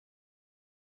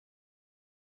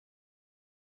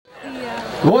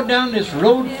Going down this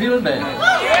road feeling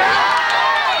bad.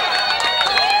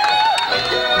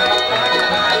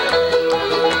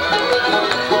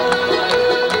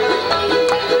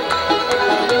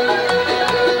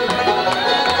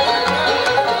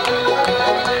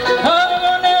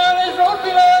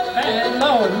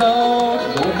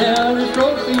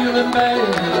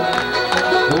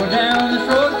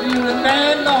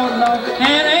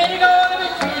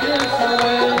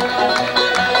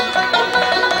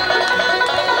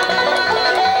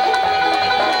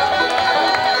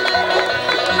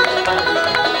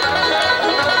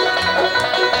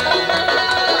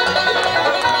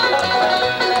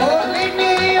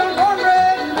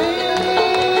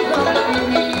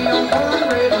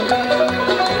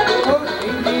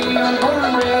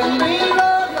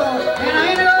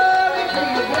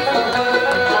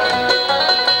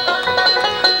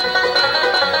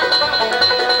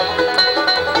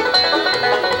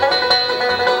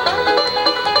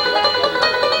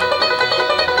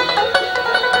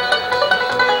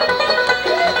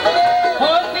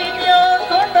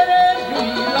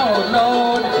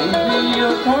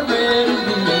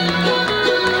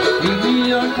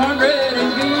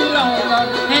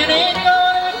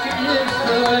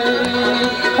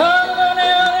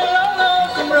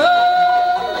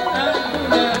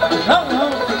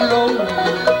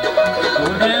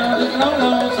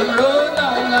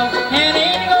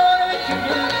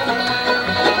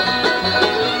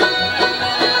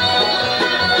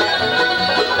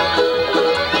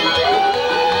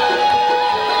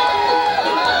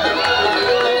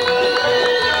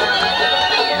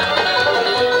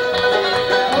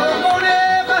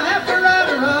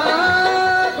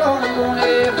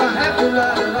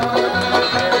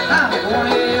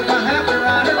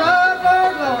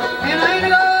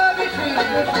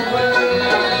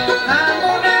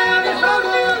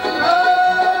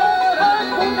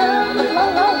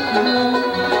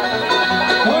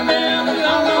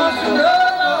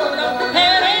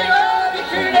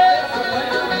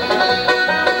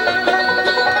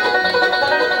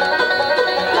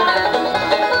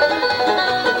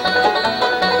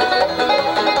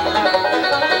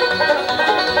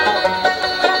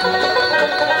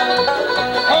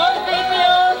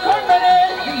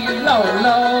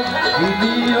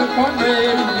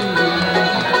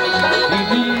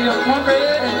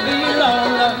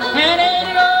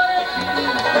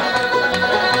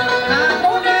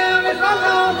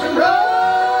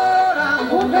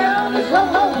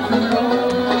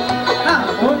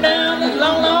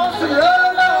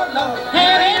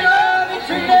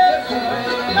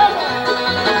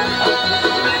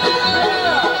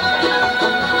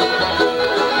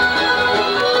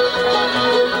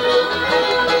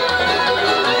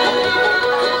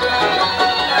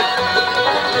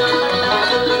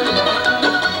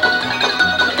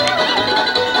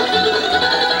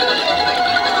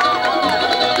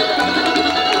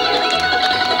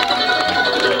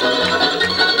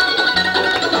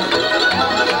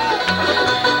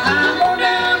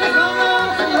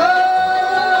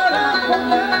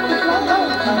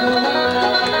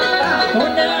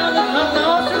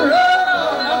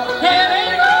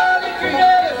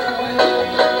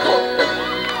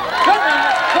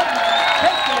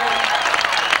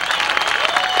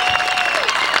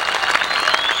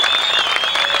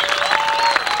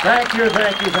 Thank you,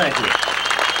 thank you, thank you.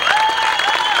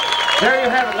 There you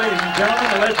have it, ladies and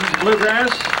gentlemen, the Legends of Bluegrass.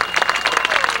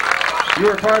 You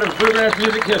are part of bluegrass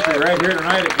music history right here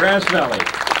tonight at Grass Valley.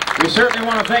 We certainly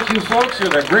want to thank you folks. You're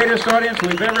the greatest audience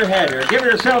we've ever had here. Give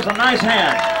yourselves a nice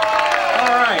hand.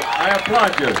 All right, I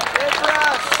applaud you.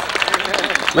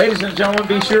 Ladies and gentlemen,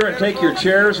 be sure and take your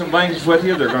chairs and blankets with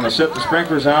you. They're going to set the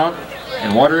sprinklers out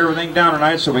and water everything down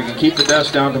tonight so we can keep the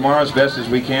dust down tomorrow as best as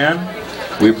we can.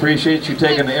 We appreciate you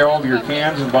taking all of your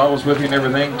cans and bottles with you and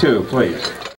everything too,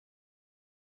 please.